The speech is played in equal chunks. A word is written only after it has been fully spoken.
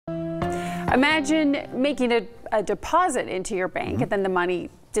Imagine making a deposit into your bank and then the money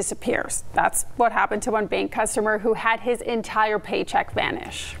disappears. That's what happened to one bank customer who had his entire paycheck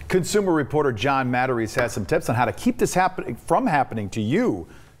vanish. Consumer reporter John Matteries has some tips on how to keep this from happening to you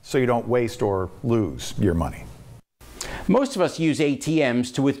so you don't waste or lose your money. Most of us use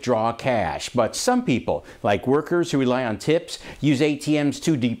ATMs to withdraw cash, but some people, like workers who rely on tips, use ATMs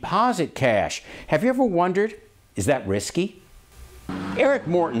to deposit cash. Have you ever wondered, is that risky? Eric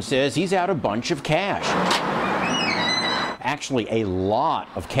Morton says he's out a bunch of cash. Actually, a lot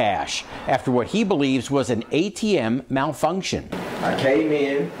of cash, after what he believes was an ATM malfunction. I came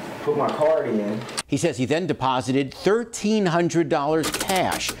in, put my card in. He says he then deposited $1,300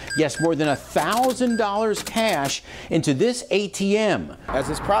 cash, yes, more than $1,000 cash into this ATM. As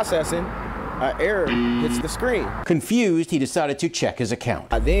it's processing, an error hits the screen. Confused, he decided to check his account.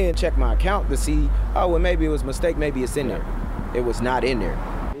 I then checked my account to see, oh, well, maybe it was a mistake, maybe it's in there. It was not in there.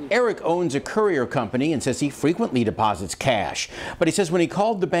 Eric owns a courier company and says he frequently deposits cash. But he says when he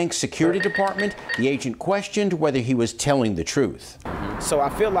called the bank's security department, the agent questioned whether he was telling the truth. So I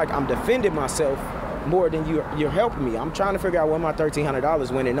feel like I'm defending myself more than you're helping me. I'm trying to figure out where my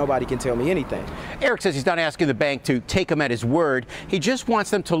 $1,300 went and nobody can tell me anything. Eric says he's not asking the bank to take him at his word. He just wants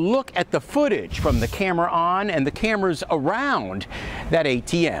them to look at the footage from the camera on and the cameras around that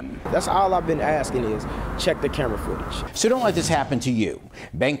ATM. That's all I've been asking is check the camera footage. So don't let this happen to you.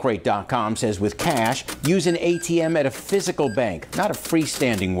 Bankrate.com says with cash, use an ATM at a physical bank, not a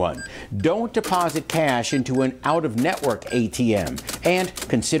freestanding one. Don't deposit cash into an out-of-network ATM. And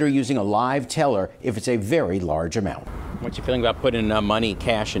consider using a live teller if it's a very large amount. What's your feeling about putting money,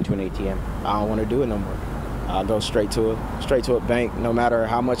 cash into an ATM? I don't want to do it no more. I'll go straight to a bank, no matter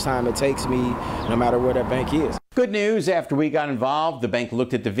how much time it takes me, no matter where that bank is. Good news, after we got involved, the bank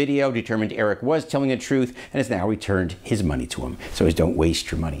looked at the video, determined Eric was telling the truth, and has now returned his money to him. So don't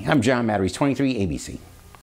waste your money. I'm John Matteries, 23 ABC.